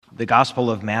The Gospel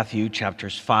of Matthew,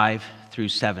 chapters 5 through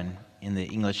 7 in the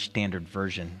English Standard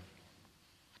Version.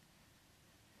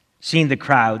 Seeing the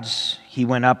crowds, he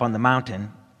went up on the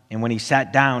mountain, and when he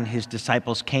sat down, his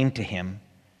disciples came to him.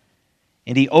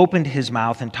 And he opened his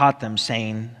mouth and taught them,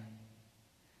 saying,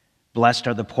 "Blessed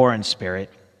are the poor in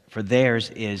spirit, for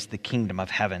theirs is the kingdom of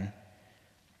heaven.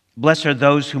 Blessed are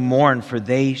those who mourn, for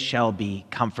they shall be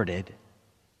comforted.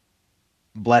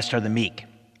 Blessed are the meek,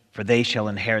 for they shall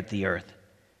inherit the earth.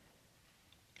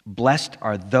 Blessed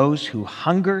are those who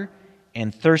hunger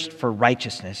and thirst for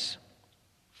righteousness,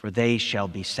 for they shall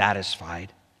be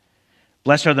satisfied.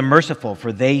 Blessed are the merciful,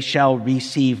 for they shall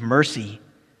receive mercy.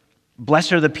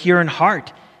 Blessed are the pure in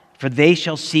heart, for they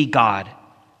shall see God.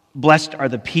 Blessed are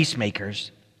the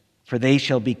peacemakers, for they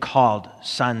shall be called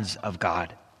sons of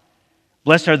God.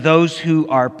 Blessed are those who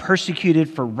are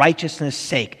persecuted for righteousness'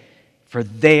 sake, for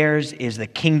theirs is the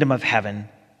kingdom of heaven.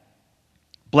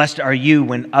 Blessed are you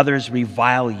when others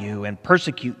revile you and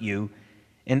persecute you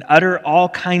and utter all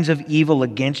kinds of evil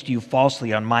against you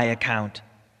falsely on my account.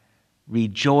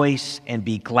 Rejoice and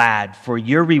be glad, for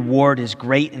your reward is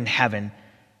great in heaven,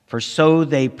 for so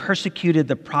they persecuted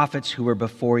the prophets who were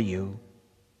before you.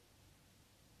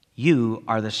 You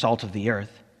are the salt of the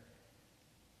earth.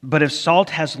 But if salt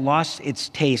has lost its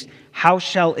taste, how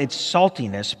shall its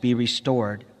saltiness be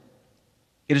restored?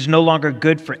 It is no longer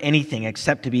good for anything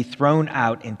except to be thrown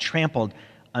out and trampled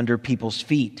under people's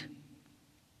feet.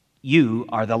 You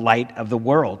are the light of the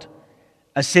world.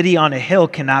 A city on a hill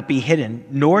cannot be hidden,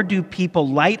 nor do people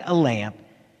light a lamp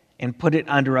and put it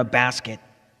under a basket,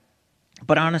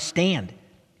 but on a stand,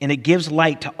 and it gives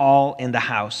light to all in the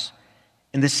house.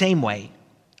 In the same way,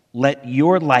 let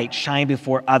your light shine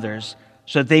before others,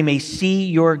 so that they may see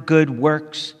your good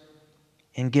works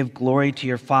and give glory to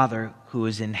your Father who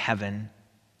is in heaven.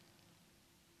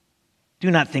 Do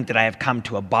not think that I have come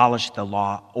to abolish the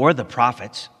law or the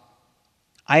prophets.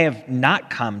 I have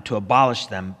not come to abolish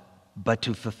them, but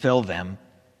to fulfill them.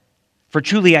 For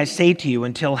truly I say to you,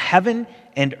 until heaven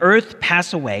and earth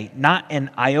pass away, not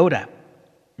an iota,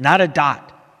 not a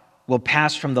dot, will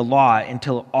pass from the law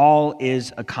until all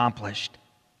is accomplished.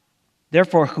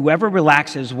 Therefore, whoever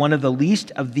relaxes one of the least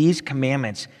of these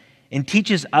commandments and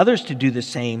teaches others to do the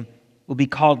same will be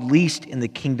called least in the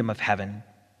kingdom of heaven.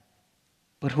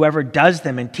 But whoever does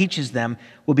them and teaches them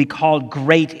will be called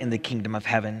great in the kingdom of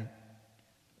heaven.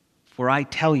 For I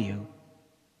tell you,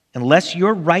 unless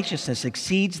your righteousness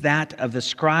exceeds that of the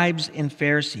scribes and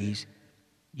Pharisees,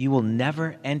 you will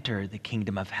never enter the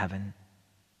kingdom of heaven.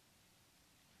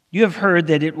 You have heard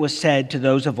that it was said to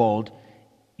those of old,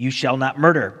 'You shall not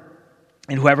murder,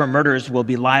 and whoever murders will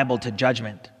be liable to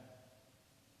judgment.'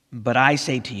 But I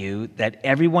say to you that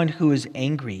everyone who is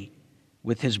angry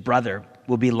with his brother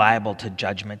will be liable to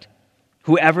judgment.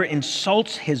 Whoever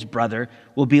insults his brother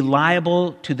will be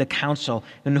liable to the council,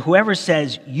 and whoever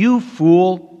says, 'You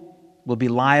fool,' will be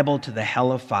liable to the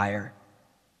hell of fire.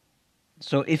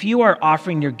 So if you are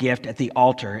offering your gift at the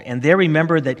altar, and there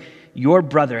remember that your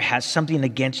brother has something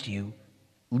against you,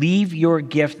 leave your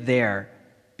gift there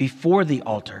before the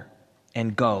altar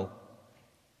and go.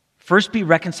 First be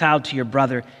reconciled to your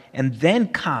brother, and then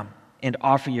come and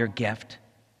offer your gift.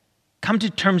 Come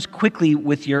to terms quickly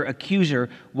with your accuser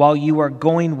while you are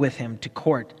going with him to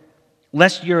court,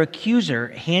 lest your accuser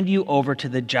hand you over to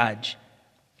the judge,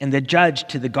 and the judge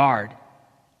to the guard,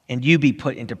 and you be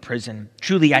put into prison.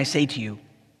 Truly, I say to you,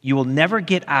 you will never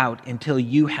get out until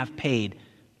you have paid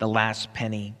the last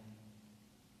penny.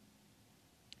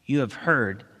 You have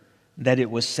heard that it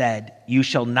was said, 'You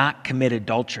shall not commit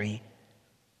adultery.'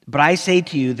 But I say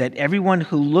to you that everyone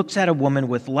who looks at a woman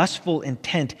with lustful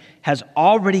intent has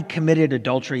already committed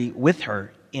adultery with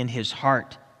her in his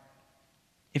heart.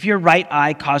 If your right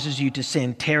eye causes you to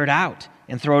sin, tear it out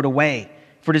and throw it away.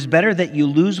 For it is better that you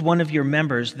lose one of your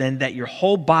members than that your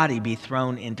whole body be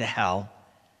thrown into hell.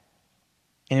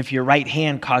 And if your right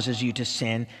hand causes you to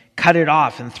sin, cut it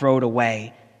off and throw it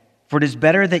away. For it is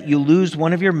better that you lose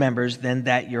one of your members than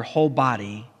that your whole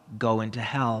body go into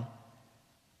hell.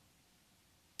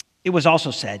 It was also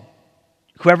said,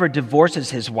 'Whoever divorces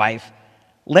his wife,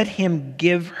 let him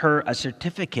give her a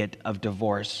certificate of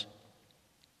divorce.'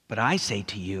 But I say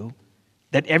to you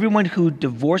that everyone who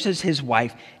divorces his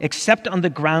wife, except on the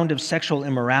ground of sexual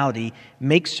immorality,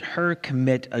 makes her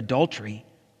commit adultery.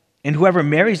 And whoever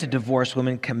marries a divorced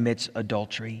woman commits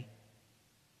adultery.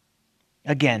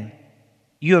 Again,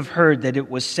 you have heard that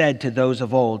it was said to those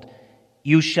of old,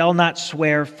 'You shall not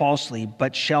swear falsely,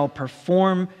 but shall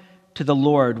perform to the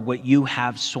Lord what you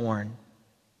have sworn.'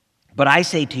 But I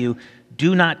say to you,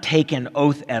 do not take an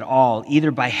oath at all,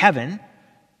 either by heaven,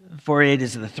 for it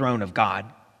is the throne of God,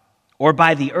 or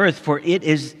by the earth, for it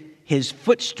is his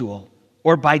footstool,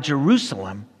 or by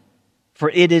Jerusalem, for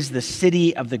it is the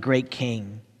city of the great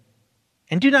king.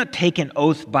 And do not take an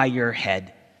oath by your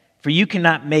head, for you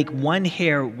cannot make one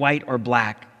hair white or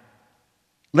black.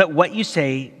 Let what you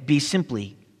say be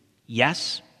simply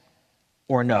yes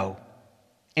or no.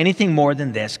 Anything more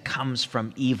than this comes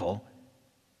from evil.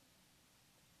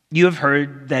 You have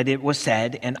heard that it was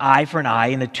said, an eye for an eye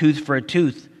and a tooth for a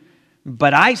tooth.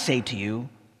 But I say to you,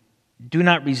 do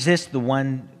not resist the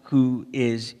one who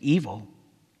is evil.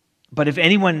 But if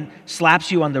anyone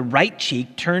slaps you on the right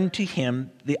cheek, turn to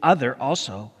him the other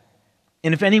also.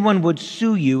 And if anyone would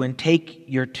sue you and take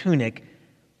your tunic,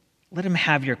 let him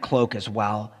have your cloak as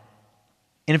well.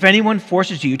 And if anyone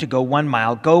forces you to go 1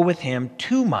 mile, go with him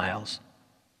 2 miles.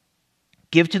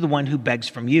 Give to the one who begs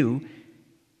from you,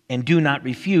 and do not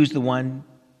refuse the one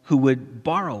who would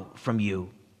borrow from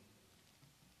you.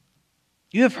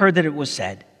 You have heard that it was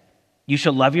said, you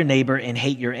shall love your neighbor and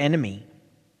hate your enemy.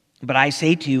 But I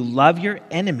say to you, love your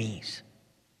enemies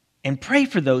and pray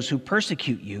for those who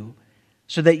persecute you,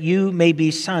 so that you may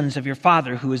be sons of your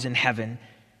Father who is in heaven.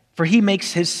 For he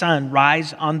makes his sun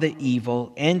rise on the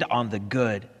evil and on the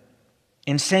good,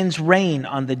 and sends rain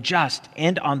on the just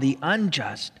and on the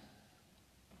unjust.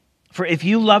 For if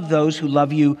you love those who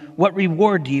love you, what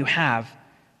reward do you have?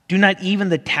 Do not even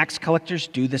the tax collectors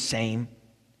do the same?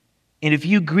 And if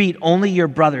you greet only your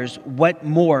brothers, what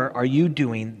more are you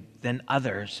doing than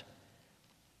others?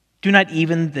 Do not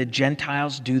even the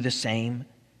Gentiles do the same?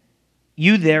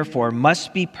 You therefore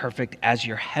must be perfect as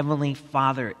your heavenly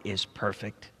Father is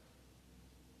perfect.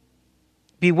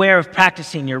 Beware of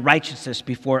practicing your righteousness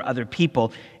before other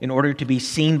people in order to be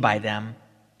seen by them,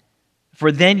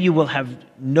 for then you will have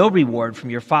no reward from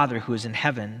your Father who is in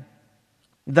heaven.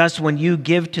 Thus, when you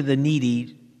give to the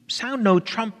needy, sound no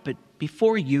trumpet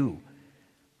before you,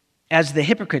 as the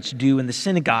hypocrites do in the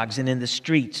synagogues and in the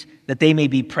streets, that they may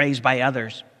be praised by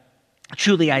others.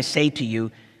 Truly I say to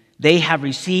you, they have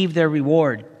received their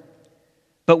reward.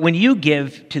 But when you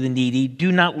give to the needy,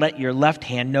 do not let your left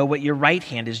hand know what your right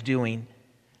hand is doing,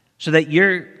 so that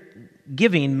your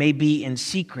giving may be in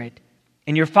secret,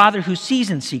 and your Father who sees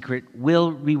in secret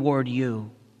will reward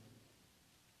you.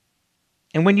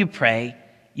 And when you pray,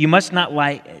 you must not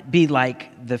be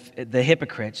like the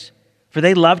hypocrites, for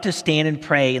they love to stand and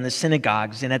pray in the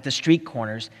synagogues and at the street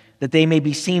corners, that they may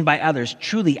be seen by others.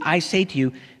 Truly, I say to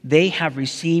you, they have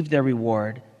received their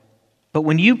reward. But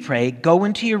when you pray, go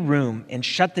into your room and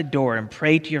shut the door and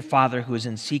pray to your Father who is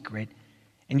in secret,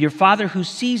 and your Father who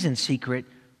sees in secret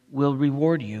will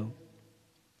reward you.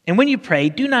 And when you pray,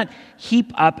 do not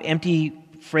heap up empty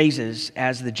phrases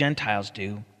as the Gentiles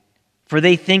do, for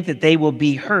they think that they will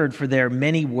be heard for their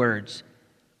many words.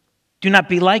 Do not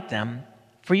be like them,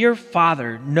 for your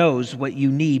Father knows what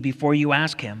you need before you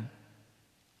ask him.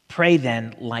 Pray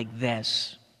then like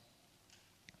this: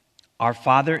 Our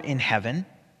Father in heaven,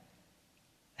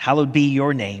 hallowed be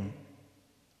your name.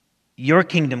 Your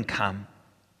kingdom come.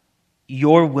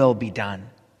 Your will be done,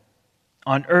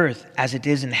 on earth as it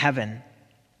is in heaven.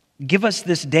 Give us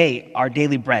this day our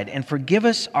daily bread, and forgive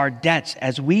us our debts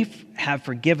as we have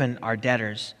forgiven our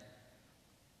debtors.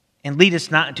 And lead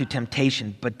us not into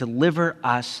temptation, but deliver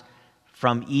us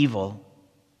from evil.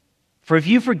 For if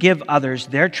you forgive others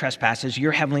their trespasses,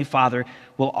 your heavenly Father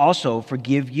will also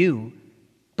forgive you.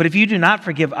 But if you do not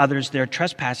forgive others their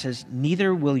trespasses,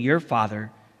 neither will your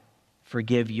Father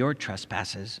forgive your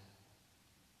trespasses.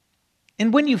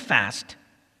 And when you fast,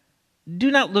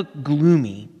 do not look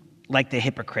gloomy like the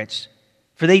hypocrites,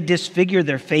 for they disfigure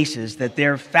their faces that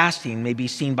their fasting may be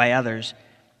seen by others.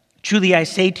 Truly I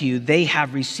say to you, they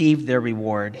have received their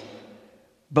reward.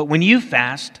 But when you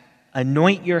fast,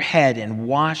 anoint your head and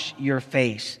wash your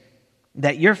face,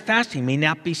 that your fasting may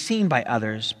not be seen by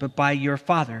others, but by your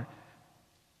Father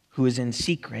who is in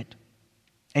secret.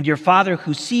 And your Father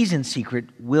who sees in secret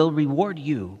will reward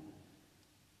you.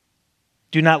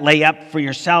 Do not lay up for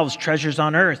yourselves treasures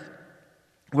on earth,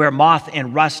 where moth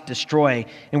and rust destroy,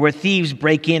 and where thieves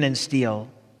break in and steal.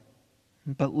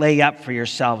 But lay up for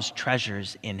yourselves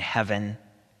treasures in heaven,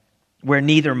 where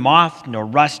neither moth nor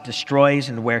rust destroys,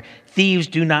 and where thieves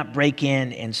do not break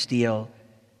in and steal.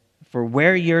 For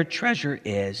where your treasure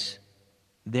is,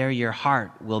 there your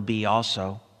heart will be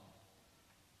also.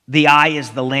 The eye is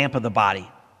the lamp of the body.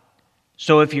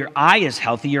 So if your eye is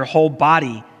healthy, your whole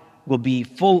body will be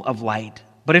full of light.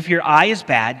 But if your eye is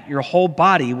bad, your whole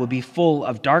body will be full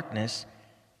of darkness.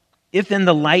 If then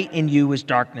the light in you is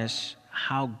darkness,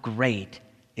 how great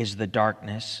is the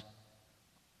darkness?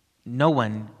 No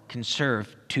one can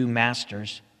serve two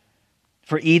masters,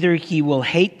 for either he will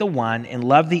hate the one and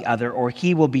love the other, or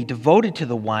he will be devoted to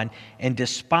the one and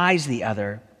despise the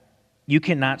other. You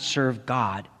cannot serve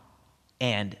God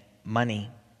and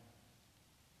money.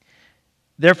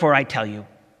 Therefore, I tell you,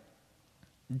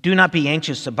 do not be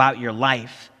anxious about your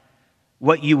life,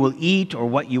 what you will eat or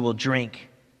what you will drink,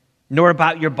 nor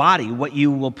about your body, what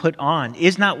you will put on.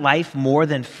 Is not life more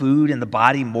than food and the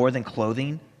body more than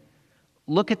clothing?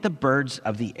 Look at the birds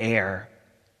of the air.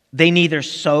 They neither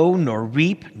sow nor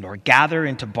reap nor gather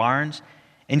into barns,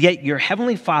 and yet your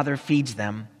heavenly Father feeds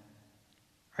them.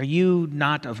 Are you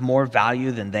not of more value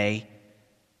than they?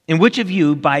 And which of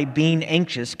you, by being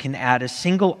anxious, can add a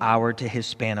single hour to his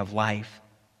span of life?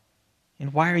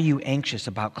 And why are you anxious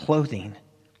about clothing?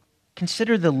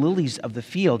 Consider the lilies of the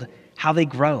field, how they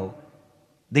grow.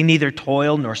 They neither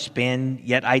toil nor spin,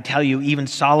 yet I tell you, even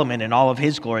Solomon in all of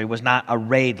his glory was not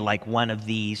arrayed like one of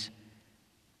these.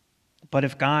 But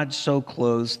if God so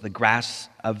clothes the grass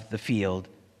of the field,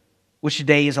 which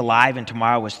today is alive and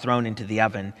tomorrow is thrown into the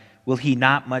oven, will he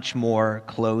not much more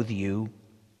clothe you,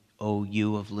 O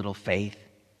you of little faith?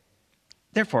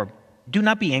 Therefore, do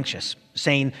not be anxious,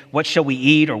 saying, what shall we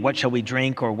eat, or what shall we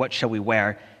drink, or what shall we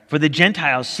wear? For the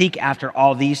Gentiles seek after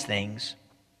all these things,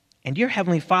 and your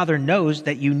heavenly Father knows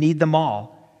that you need them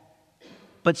all.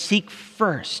 But seek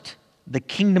first the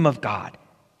kingdom of God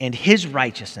and his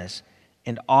righteousness,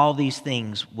 and all these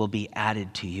things will be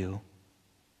added to you.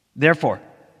 Therefore,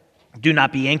 do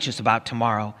not be anxious about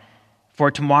tomorrow, for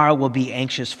tomorrow will be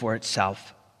anxious for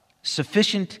itself.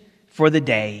 Sufficient for the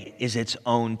day is its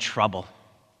own trouble.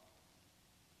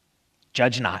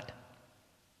 Judge not,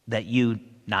 that you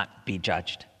not be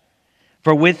judged.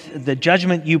 For with the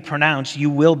judgment you pronounce, you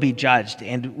will be judged,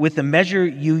 and with the measure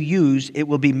you use, it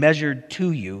will be measured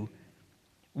to you.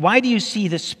 Why do you see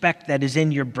the speck that is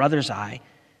in your brother's eye,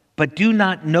 but do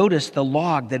not notice the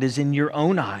log that is in your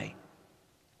own eye?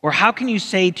 Or how can you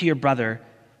say to your brother,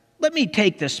 let me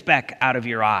take the speck out of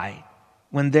your eye,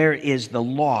 when there is the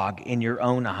log in your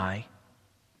own eye?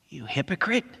 You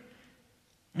hypocrite!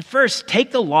 First, take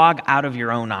the log out of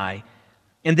your own eye,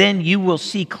 and then you will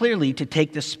see clearly to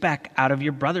take the speck out of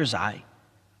your brother's eye.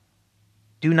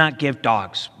 Do not give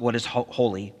dogs what is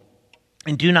holy,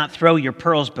 and do not throw your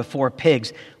pearls before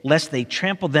pigs, lest they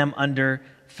trample them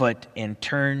underfoot and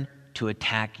turn to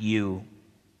attack you.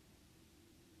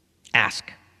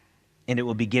 Ask, and it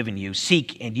will be given you.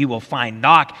 Seek, and you will find.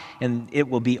 Knock, and it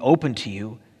will be open to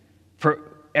you. For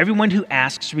everyone who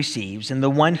asks receives, and the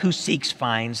one who seeks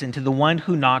finds, and to the one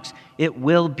who knocks it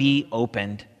will be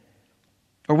opened.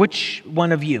 Or which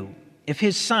one of you, if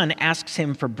his son asks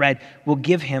him for bread, will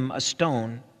give him a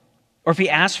stone? Or if he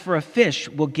asks for a fish,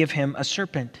 will give him a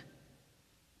serpent?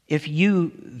 If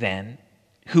you then,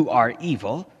 who are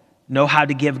evil, know how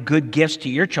to give good gifts to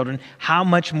your children, how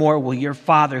much more will your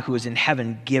Father who is in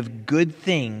heaven give good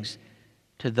things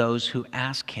to those who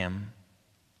ask him?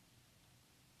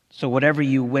 So whatever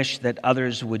you wish that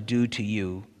others would do to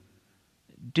you,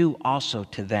 do also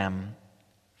to them.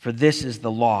 For this is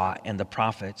the law and the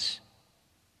prophets.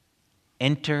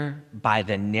 Enter by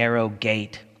the narrow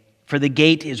gate, for the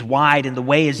gate is wide and the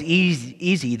way is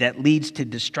easy that leads to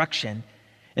destruction,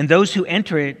 and those who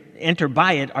enter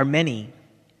by it are many.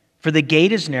 For the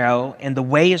gate is narrow and the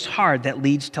way is hard that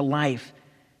leads to life,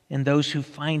 and those who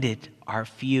find it are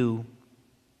few.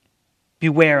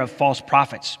 Beware of false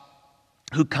prophets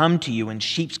who come to you in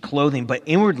sheep's clothing, but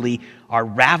inwardly are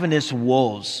ravenous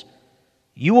wolves.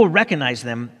 You will recognize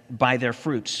them by their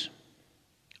fruits.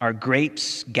 Are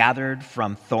grapes gathered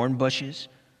from thorn bushes,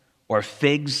 or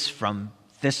figs from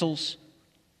thistles?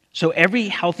 So every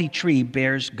healthy tree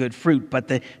bears good fruit, but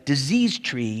the diseased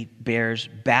tree bears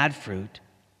bad fruit.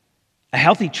 A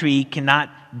healthy tree cannot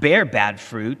bear bad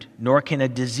fruit, nor can a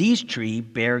diseased tree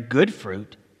bear good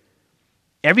fruit.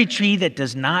 Every tree that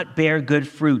does not bear good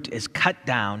fruit is cut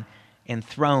down and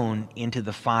thrown into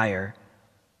the fire.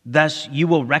 Thus you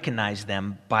will recognize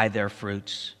them by their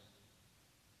fruits.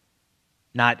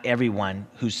 Not everyone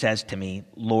who says to me,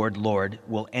 Lord, Lord,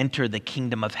 will enter the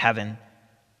kingdom of heaven,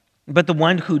 but the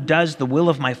one who does the will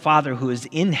of my Father who is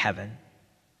in heaven.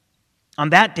 On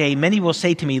that day, many will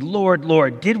say to me, Lord,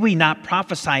 Lord, did we not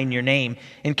prophesy in your name,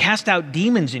 and cast out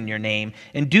demons in your name,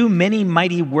 and do many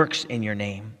mighty works in your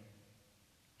name?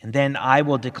 And then I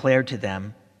will declare to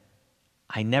them,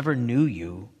 I never knew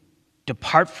you.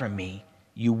 Depart from me,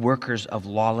 you workers of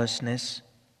lawlessness.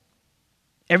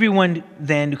 Everyone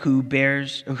then who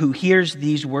hears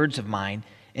these words of mine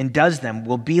and does them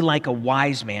will be like a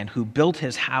wise man who built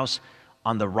his house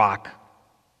on the rock.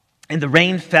 And the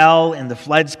rain fell, and the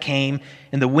floods came,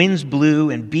 and the winds blew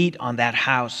and beat on that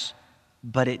house,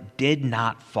 but it did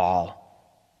not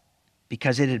fall,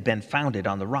 because it had been founded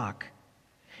on the rock.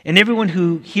 And everyone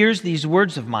who hears these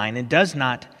words of mine and does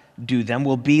not do them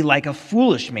will be like a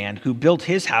foolish man who built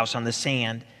his house on the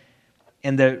sand,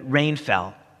 and the rain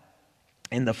fell,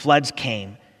 and the floods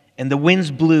came, and the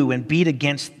winds blew and beat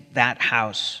against that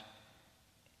house,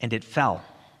 and it fell,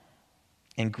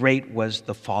 and great was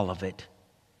the fall of it.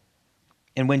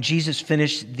 And when Jesus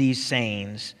finished these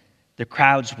sayings, the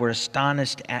crowds were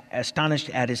astonished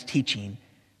at his teaching,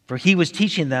 for he was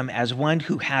teaching them as one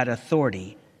who had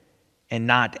authority and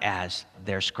not as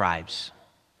their scribes.